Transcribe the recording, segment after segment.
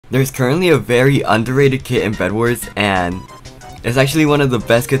There's currently a very underrated kit in BedWars, and it's actually one of the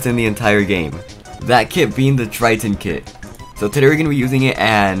best kits in the entire game. That kit being the Triton kit. So today we're going to be using it,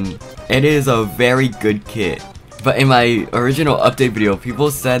 and it is a very good kit. But in my original update video, people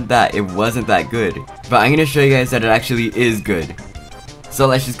said that it wasn't that good. But I'm going to show you guys that it actually is good. So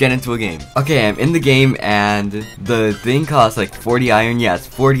let's just get into a game. Okay, I'm in the game, and the thing costs like 40 iron. Yeah, it's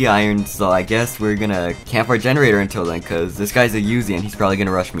 40 iron, so I guess we're gonna camp our generator until then, because this guy's a Uzi and he's probably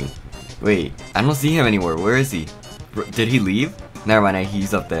gonna rush me. Wait, I don't see him anywhere. Where is he? Did he leave? Never mind,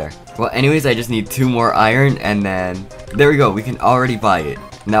 he's up there. Well, anyways, I just need 2 more iron, and then there we go. We can already buy it.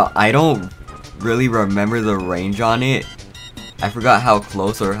 Now, I don't really remember the range on it. I forgot how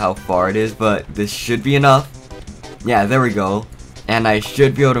close or how far it is, but this should be enough. Yeah, there we go. And I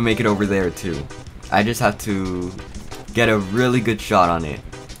should be able to make it over there too. I just have to get a really good shot on it.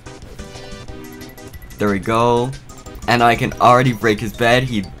 There we go. And I can already break his bed.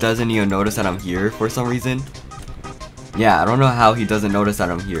 He doesn't even notice that I'm here for some reason. Yeah, I don't know how he doesn't notice that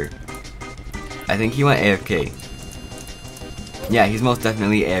I'm here. I think he went AFK. Yeah, he's most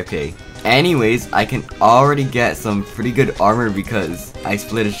definitely AFK. Anyways, I can already get some pretty good armor because I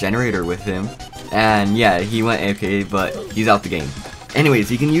split his generator with him. And yeah, he went AFK, but he's out the game. Anyways,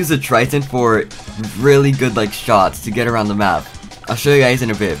 you can use the Triton for really good like shots to get around the map. I'll show you guys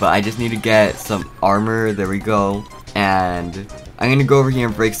in a bit, but I just need to get some armor. There we go. And I'm gonna go over here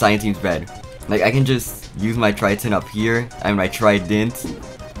and break Cyan Team's bed. Like, I can just use my Triton up here, and my Trident.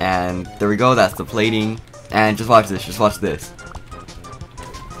 And there we go, that's the plating. And just watch this, just watch this.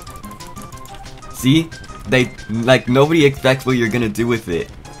 See? Like, nobody expects what you're gonna do with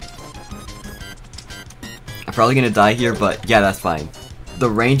it. I'm probably gonna die here, but yeah, that's fine. The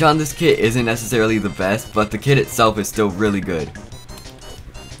range on this kit isn't necessarily the best, but the kit itself is still really good.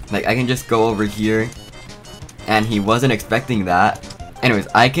 Like, I can just go over here, and he wasn't expecting that. Anyways,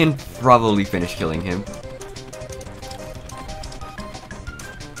 I can probably finish killing him.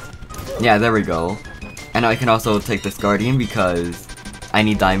 Yeah, there we go. And I can also take this Guardian because I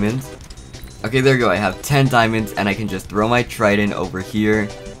need diamonds. Okay, there we go. I have 10 diamonds, and I can just throw my Trident over here.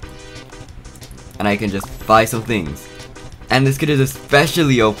 And I can just buy some things. And this kit is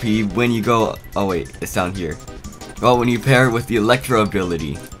especially OP when you go... Oh wait, it's down here. Well, when you pair it with the Electro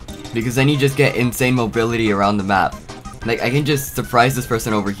ability. Because then you just get insane mobility around the map. Like, I can just surprise this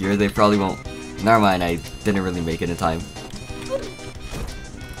person over here. They probably won't... Never mind, I didn't really make it in time.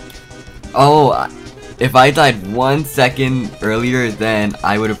 Oh, if I died 1 second earlier, then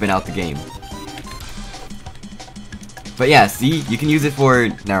I would have been out the game. But yeah, see? You can use it for...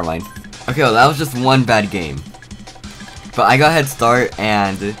 Never mind. Okay, well, that was just one bad game. But I got a head start,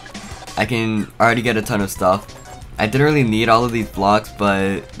 and I can already get a ton of stuff. I didn't really need all of these blocks,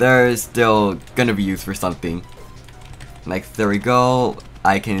 but they're still gonna be used for something. Like, there we go.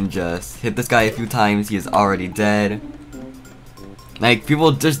 I can just hit this guy a few times. He is already dead. Like,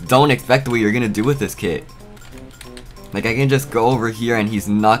 people just don't expect what you're gonna do with this kit. Like, I can just go over here, and he's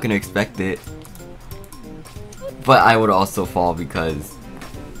not gonna expect it. But I would also fall because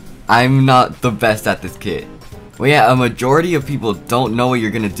I'm not the best at this kit. Well, yeah, a majority of people don't know what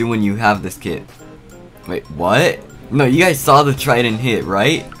you're gonna do when you have this kit. Wait, what? No, you guys saw the Trident hit,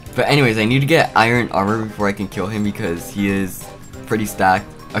 right? But anyways, I need to get iron armor before I can kill him because he is pretty stacked.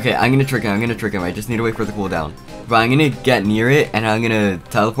 Okay, I'm gonna trick him, I just need to wait for the cooldown. But I'm gonna get near it, and I'm gonna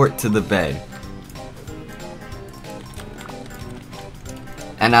teleport to the bed.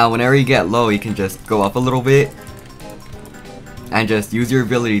 And now, whenever you get low, you can just go up a little bit. And just use your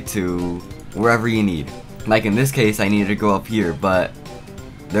ability to wherever you need. Like in this case, I needed to go up here, but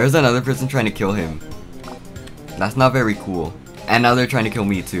there's another person trying to kill him. That's not very cool. And now they're trying to kill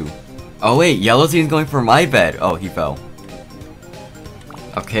me too. Oh wait, yellow team's going for my bed. Oh, he fell.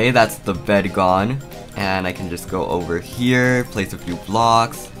 Okay, that's the bed gone. And I can just go over here, place a few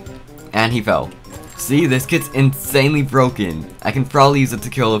blocks. And he fell. See, this kit's insanely broken. I can probably use it to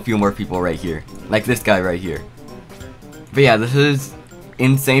kill a few more people right here. Like this guy right here. But yeah, this is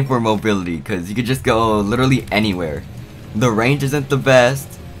insane for mobility because you could just go literally anywhere. The range isn't the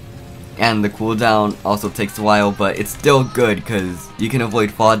best, and the cooldown also takes a while, but it's still good because you can avoid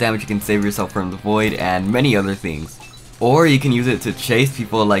fall damage, you can save yourself from the void, and many other things. Or you can use it to chase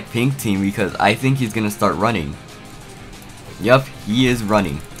people like Pink Team because I think he's gonna start running. Yup, he is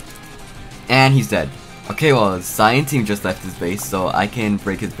running. And he's dead. Okay, well, Cyan Team just left his base, so I can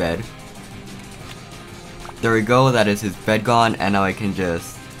break his bed. There we go, that is his bed gone, and now I can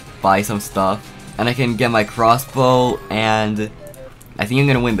just buy some stuff. And I can get my crossbow, and I think I'm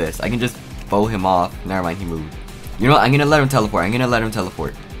gonna win this. I can just bow him off. Never mind, he moved. You know what, I'm gonna let him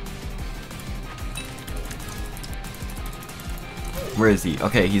teleport. Where is he?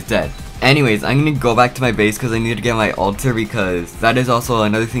 Okay, he's dead. Anyways, I'm gonna go back to my base because I need to get my altar, because that is also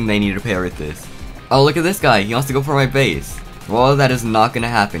another thing they need to pair with this. Oh, look at this guy. He wants to go for my base. Well, that is not gonna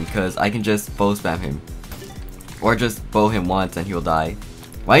happen because I can just bow spam him. Or just bow him once and he'll die.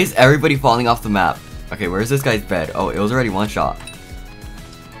 Why is everybody falling off the map? Okay, where's this guy's bed? Oh, it was already one shot.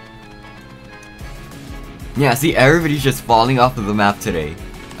 Yeah, see, everybody's just falling off of the map today.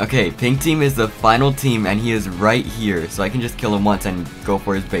 Okay, pink team is the final team and he is right here, so I can just kill him once and go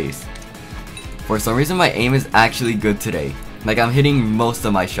for his base. For some reason, my aim is actually good today. Like, I'm hitting most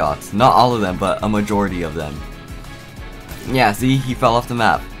of my shots. Not all of them, but a majority of them. Yeah, see, he fell off the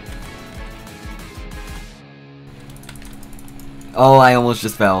map. Oh, I almost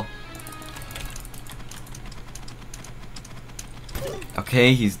just fell.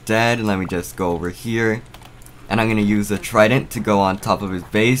 Okay, he's dead. Let me just go over here. And I'm gonna use the trident to go on top of his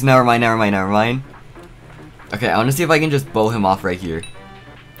base. Never mind. Okay, I wanna see if I can just bow him off right here.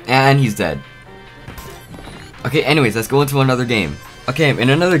 And he's dead. Okay, anyways, let's go into another game. Okay, I'm in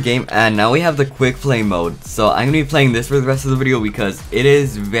another game, and now we have the quick play mode. So I'm gonna be playing this for the rest of the video because it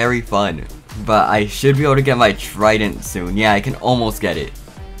is very fun. But I should be able to get my trident soon. Yeah, I can almost get it.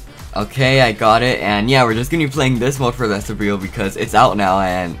 Okay, I got it, and yeah, we're just gonna be playing this mode for the rest of the video because it's out now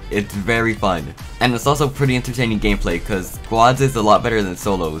and it's very fun. And it's also pretty entertaining gameplay because squads is a lot better than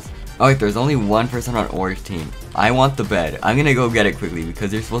solos. Oh wait, there's only one person on orange team. I want the bed. I'm gonna go get it quickly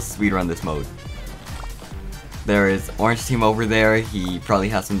because you're supposed to speedrun this mode. There is orange team over there. He probably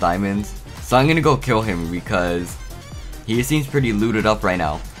has some diamonds. So I'm gonna go kill him because he seems pretty looted up right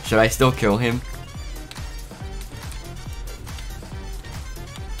now. Should I still kill him?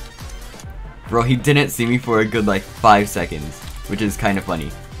 Bro, he didn't see me for a good like 5 seconds, which is kind of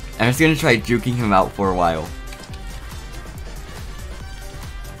funny. I'm just gonna try juking him out for a while.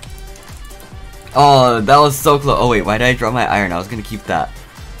 Oh, that was so close. Oh wait, why did I drop my iron? I was gonna keep that.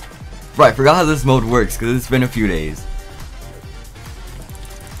 Bro, I forgot how this mode works because it's been a few days.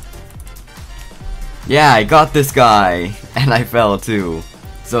 Yeah, I got this guy, and I fell too.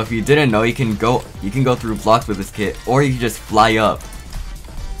 So if you didn't know, you can go through blocks with this kit, or you can just fly up.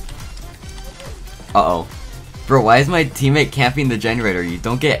 Uh-oh. Bro, why is my teammate camping the generator? You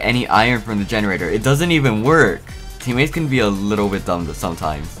don't get any iron from the generator. It doesn't even work. Teammates can be a little bit dumb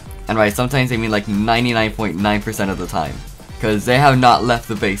sometimes. And by sometimes I mean like 99.9% of the time. Because they have not left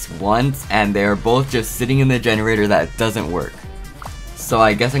the base once, and they're both just sitting in the generator that doesn't work. So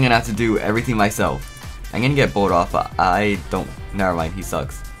I guess I'm gonna have to do everything myself. I'm gonna get bowled off. Never mind, he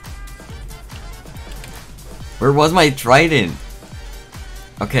sucks. Where was my trident?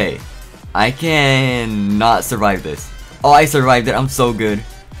 Okay. I cannot survive this. Oh, I survived it. I'm so good.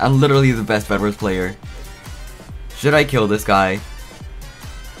 I'm literally the best BedWars player. Should I kill this guy?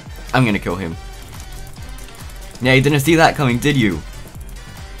 I'm gonna kill him. Yeah, you didn't see that coming, did you?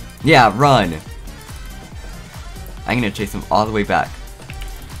 Yeah, run. I'm gonna chase him all the way back.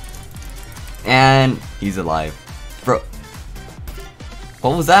 And he's alive. Bro.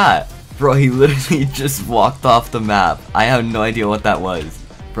 What was that? Bro, he literally just walked off the map. I have no idea what that was.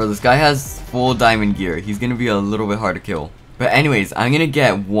 Bro, this guy has full diamond gear. He's gonna be a little bit hard to kill. But anyways, I'm gonna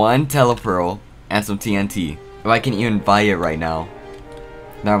get one telepearl and some TNT. If I can even buy it right now.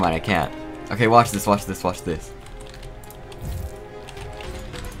 Never mind, I can't. Okay, watch this.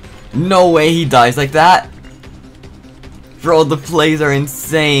 No way he dies like that. Bro, the plays are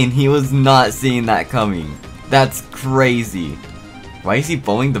insane. He was not seeing that coming. That's crazy. Why is he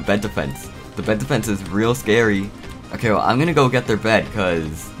bowing the bed defense? The bed defense is real scary. Okay, well, I'm gonna go get their bed,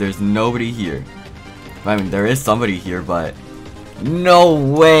 because there's nobody here. I mean, there is somebody here, but... No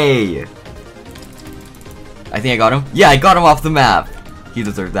way! I think I got him. Yeah, I got him off the map! He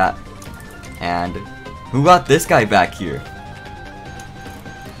deserved that. And... who got this guy back here?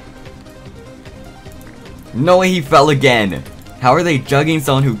 No way he fell again! How are they jugging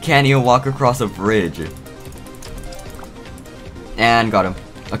someone who can't even walk across a bridge? And got him.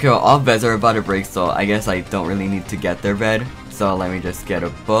 Okay, well, all beds are about to break, so I guess I don't really need to get their bed. So let me just get a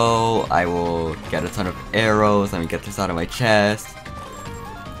bow. I will get a ton of arrows. Let me get this out of my chest.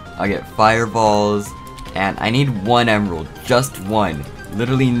 I'll get fireballs. And I need one emerald. Just one.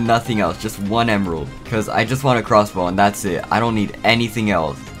 Literally nothing else. Just one emerald. Because I just want a crossbow and that's it. I don't need anything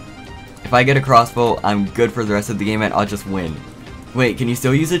else. If I get a crossbow, I'm good for the rest of the game and I'll just win. Wait, can you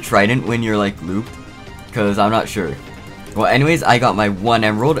still use a trident when you're like looped? Because I'm not sure. Well, anyways, I got my one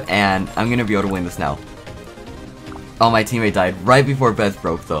emerald, and I'm gonna be able to win this now. Oh, my teammate died right before beds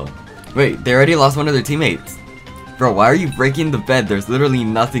broke, though. Wait, they already lost one of their teammates. Bro, why are you breaking the bed? There's literally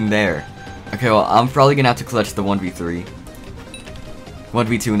nothing there. Okay, well, I'm probably gonna have to clutch the 1v3.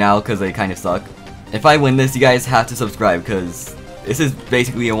 1v2 now, because they kind of suck. If I win this, you guys have to subscribe, because This is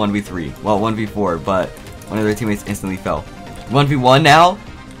basically a 1v3. Well, 1v4, but one of their teammates instantly fell. 1v1 now?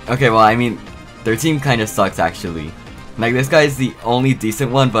 Okay, well, I mean, their team kind of sucks, actually. Like, this guy is the only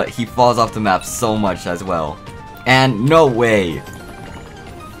decent one, but he falls off the map so much as well. And no way.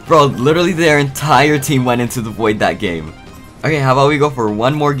 Bro, literally their entire team went into the void that game. Okay, how about we go for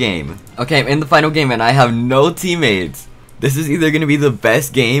one more game? Okay, I'm in the final game and I have no teammates. This is either going to be the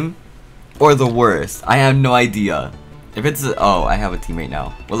best game or the worst. I have no idea. If it's oh, I have a teammate now.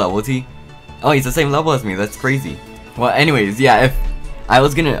 What level is he? Oh, he's the same level as me. That's crazy. Well, anyways, yeah, if I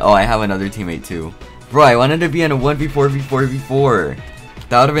was gonna... Oh, I have another teammate too. Bro, I wanted to be in a 1v4v4v4.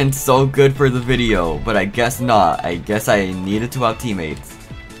 That would have been so good for the video, but I guess not. I guess I needed to have teammates.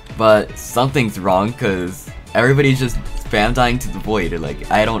 But something's wrong, because everybody's just spam dying to the void. Like,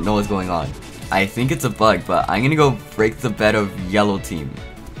 I don't know what's going on. I think it's a bug, but I'm gonna go break the bed of yellow team.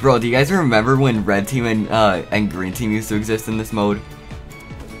 Bro, do you guys remember when red team and green team used to exist in this mode?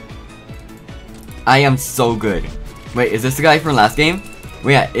 I am so good. Wait, is this the guy from last game?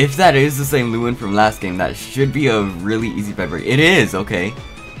 Well, yeah, if that is the same Lewin from last game, that should be a really easy bed break. It is, okay.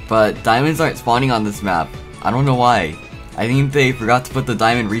 But diamonds aren't spawning on this map. I don't know why. I think they forgot to put the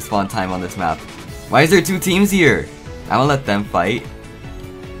diamond respawn time on this map. Why is there two teams here? I'm gonna let them fight.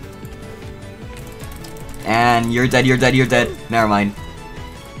 And you're dead, you're dead, you're dead. Never mind.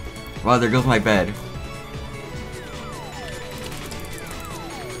 Wow, there goes my bed.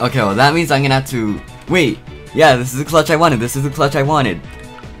 Okay, well that means I'm gonna have to... Wait! Yeah, this is the clutch I wanted, this is the clutch I wanted.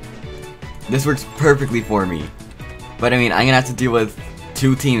 This works perfectly for me. But I mean, I'm gonna have to deal with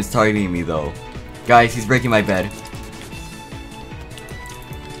two teams targeting me though. Guys, he's breaking my bed.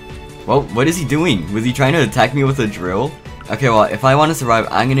 Well, what is he doing? Was he trying to attack me with a drill? Okay, well, if I want to survive,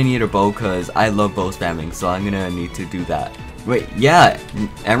 I'm gonna need a bow because I love bow spamming, so I'm gonna need to do that. Wait, yeah,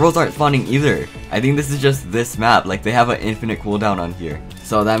 emeralds aren't spawning either. I think this is just this map, like they have an infinite cooldown on here.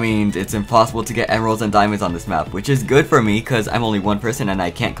 So that means it's impossible to get emeralds and diamonds on this map, which is good for me because I'm only one person and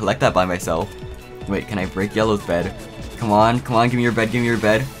I can't collect that by myself. Wait, can I break yellow's bed? Come on, give me your bed, give me your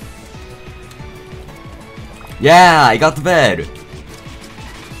bed. Yeah, I got the bed.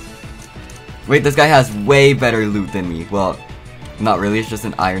 Wait, this guy has way better loot than me. Well, not really, it's just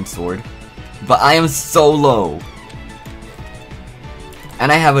an iron sword. But I am so low.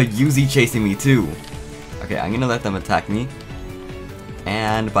 And I have a Uzi chasing me too. Okay, I'm gonna let them attack me.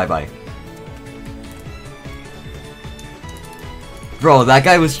 And bye-bye. Bro, that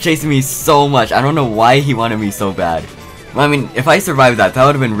guy was chasing me so much. I don't know why he wanted me so bad. Well, I mean, if I survived that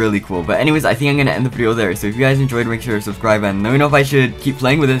would have been really cool. But anyways, I think I'm gonna end the video there. So if you guys enjoyed, make sure to subscribe and let me know if I should keep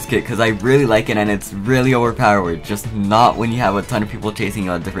playing with this kit, because I really like it and it's really overpowered. Just not when you have a ton of people chasing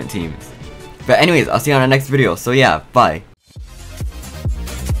you on different teams. But anyways, I'll see you on the next video. So yeah, bye.